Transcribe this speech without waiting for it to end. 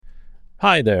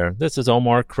Hi there, this is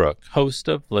Omar Crook, host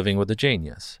of Living with a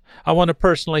Genius. I want to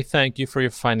personally thank you for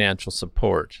your financial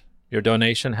support. Your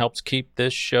donation helps keep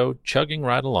this show chugging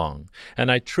right along,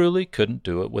 and I truly couldn't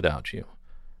do it without you.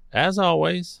 As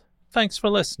always, thanks for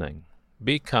listening.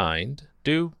 Be kind,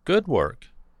 do good work,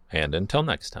 and until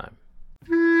next time.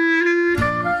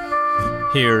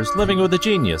 Here's Living with a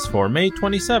Genius for May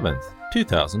 27th,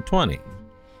 2020.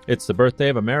 It's the birthday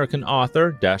of American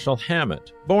author Dashiell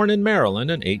Hammett, born in Maryland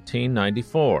in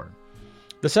 1894.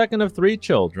 The second of three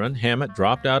children, Hammett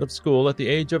dropped out of school at the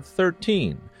age of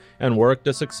 13 and worked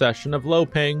a succession of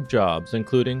low-paying jobs,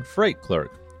 including freight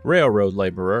clerk, railroad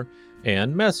laborer,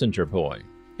 and messenger boy,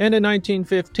 and in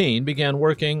 1915 began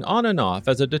working on and off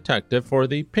as a detective for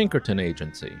the Pinkerton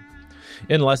Agency.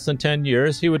 In less than 10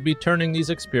 years, he would be turning these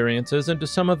experiences into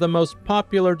some of the most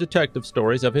popular detective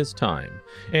stories of his time.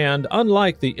 And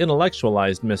unlike the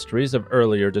intellectualized mysteries of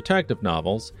earlier detective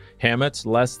novels, Hammett's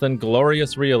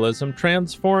less-than-glorious realism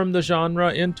transformed the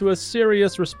genre into a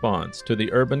serious response to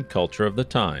the urban culture of the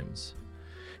times.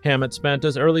 Hammett spent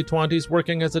his early 20s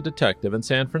working as a detective in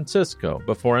San Francisco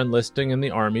before enlisting in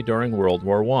the Army during World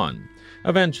War I,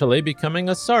 eventually becoming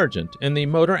a sergeant in the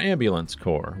Motor Ambulance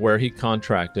Corps, where he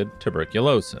contracted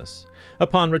tuberculosis.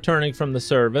 Upon returning from the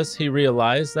service, he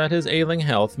realized that his ailing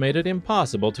health made it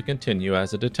impossible to continue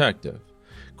as a detective.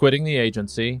 Quitting the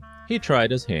agency, he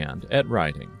tried his hand at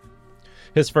writing.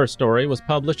 His first story was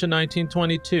published in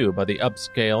 1922 by the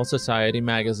upscale society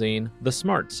magazine The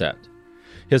Smart Set.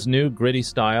 His new gritty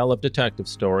style of detective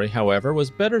story, however,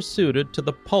 was better suited to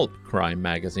the pulp crime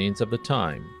magazines of the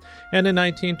time, and in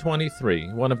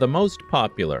 1923, one of the most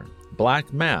popular,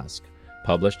 Black Mask,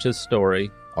 published his story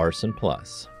Arson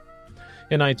Plus.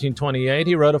 In 1928,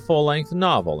 he wrote a full-length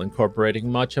novel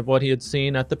incorporating much of what he had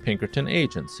seen at the Pinkerton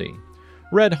Agency.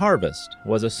 Red Harvest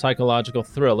was a psychological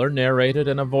thriller narrated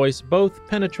in a voice both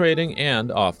penetrating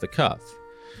and off the cuff.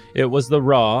 It was the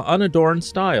raw, unadorned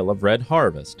style of Red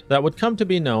Harvest that would come to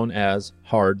be known as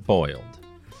Hard-Boiled.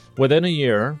 Within a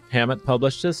year, Hammett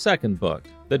published his second book,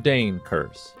 The Dane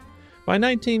Curse. By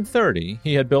 1930,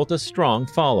 he had built a strong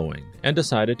following and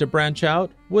decided to branch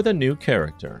out with a new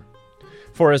character.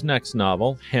 For his next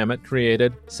novel, Hammett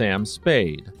created Sam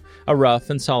Spade, a rough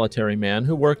and solitary man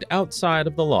who worked outside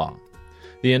of the law.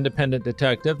 The independent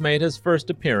detective made his first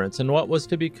appearance in what was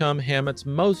to become Hammett's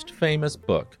most famous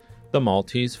book, The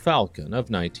Maltese Falcon of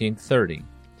 1930.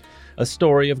 A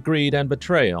story of greed and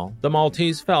betrayal, The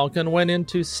Maltese Falcon went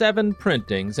into 7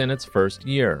 printings in its first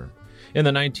year. In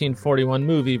the 1941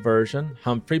 movie version,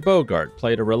 Humphrey Bogart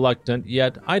played a reluctant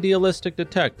yet idealistic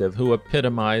detective who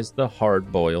epitomized the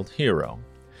hard-boiled hero.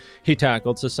 He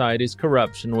tackled society's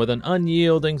corruption with an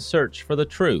unyielding search for the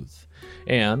truth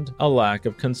and a lack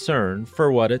of concern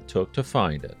for what it took to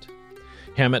find it.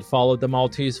 Hammett followed The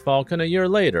Maltese Falcon a year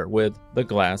later with The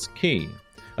Glass Key,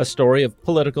 a story of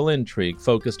political intrigue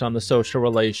focused on the social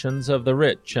relations of the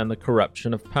rich and the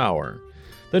corruption of power.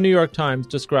 The New York Times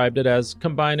described it as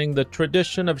combining the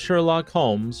tradition of Sherlock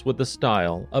Holmes with the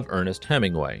style of Ernest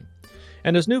Hemingway.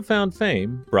 And his newfound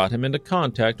fame brought him into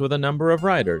contact with a number of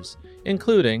writers,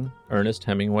 including Ernest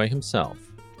Hemingway himself.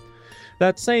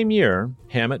 That same year,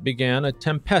 Hammett began a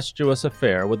tempestuous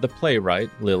affair with the playwright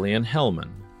Lillian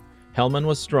Hellman. Hellman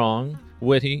was strong,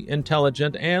 witty,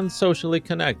 intelligent, and socially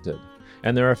connected,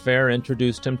 and their affair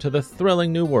introduced him to the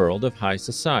thrilling new world of high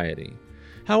society.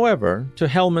 However, to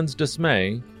Hellman's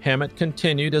dismay, Hammett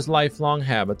continued his lifelong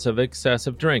habits of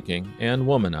excessive drinking and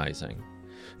womanizing.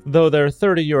 Though their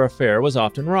 30-year affair was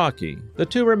often rocky, the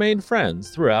two remained friends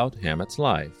throughout Hammett's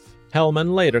life.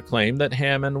 Hellman later claimed that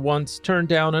Hammett once turned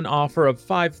down an offer of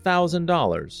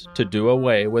 $5,000 to do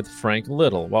away with Frank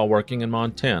Little while working in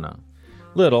Montana.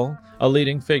 Little, a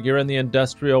leading figure in the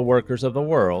industrial workers of the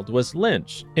world, was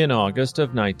lynched in August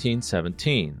of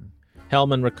 1917.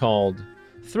 Hellman recalled,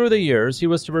 "Through the years, he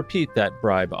was to repeat that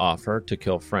bribe offer to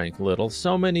kill Frank Little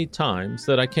so many times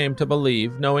that I came to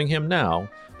believe, knowing him now,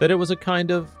 that it was a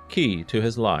kind of key to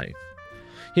his life.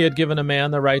 He had given a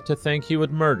man the right to think he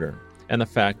would murder, and the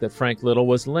fact that Frank Little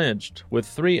was lynched with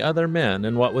 3 other men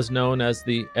in what was known as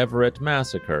the Everett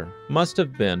Massacre must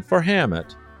have been, for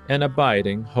Hammett, an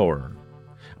abiding horror.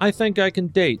 I think I can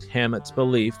date Hammett's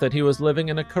belief that he was living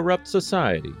in a corrupt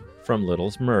society from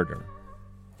Little's murder."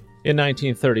 In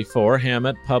 1934,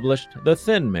 Hammett published The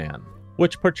Thin Man,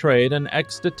 which portrayed an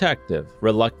ex-detective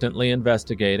reluctantly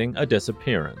investigating a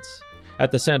disappearance.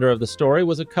 At the center of the story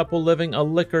was a couple living a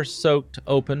liquor-soaked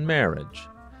open marriage.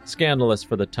 Scandalous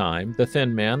for the time, The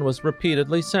Thin Man was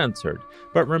repeatedly censored,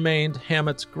 but remained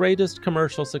Hammett's greatest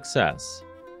commercial success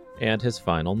and his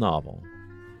final novel.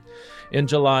 In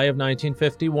July of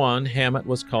 1951, Hammett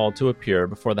was called to appear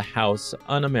before the House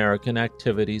Un-American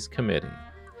Activities Committee.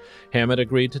 Hammett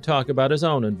agreed to talk about his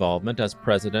own involvement as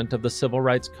president of the Civil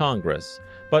Rights Congress,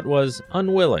 but was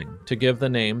unwilling to give the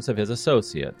names of his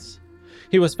associates.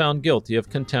 He was found guilty of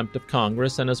contempt of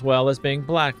Congress and, as well as being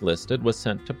blacklisted, was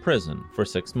sent to prison for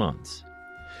 6 months.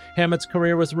 Hammett's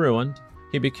career was ruined.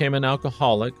 He became an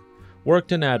alcoholic,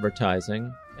 worked in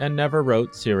advertising, and never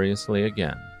wrote seriously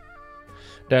again.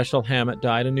 Dashiell Hammett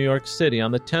died in New York City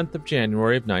on the 10th of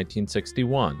January of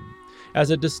 1961. As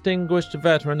a distinguished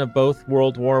veteran of both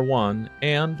World War I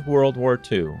and World War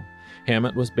II,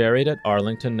 Hammett was buried at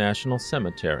Arlington National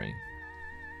Cemetery.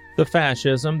 The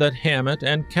fascism that Hammett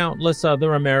and countless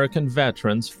other American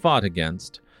veterans fought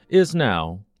against is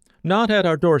now not at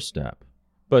our doorstep,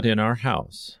 but in our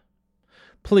house.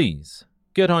 Please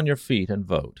get on your feet and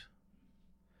vote.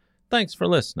 Thanks for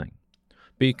listening.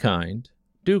 Be kind,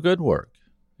 do good work,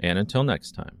 and until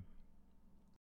next time.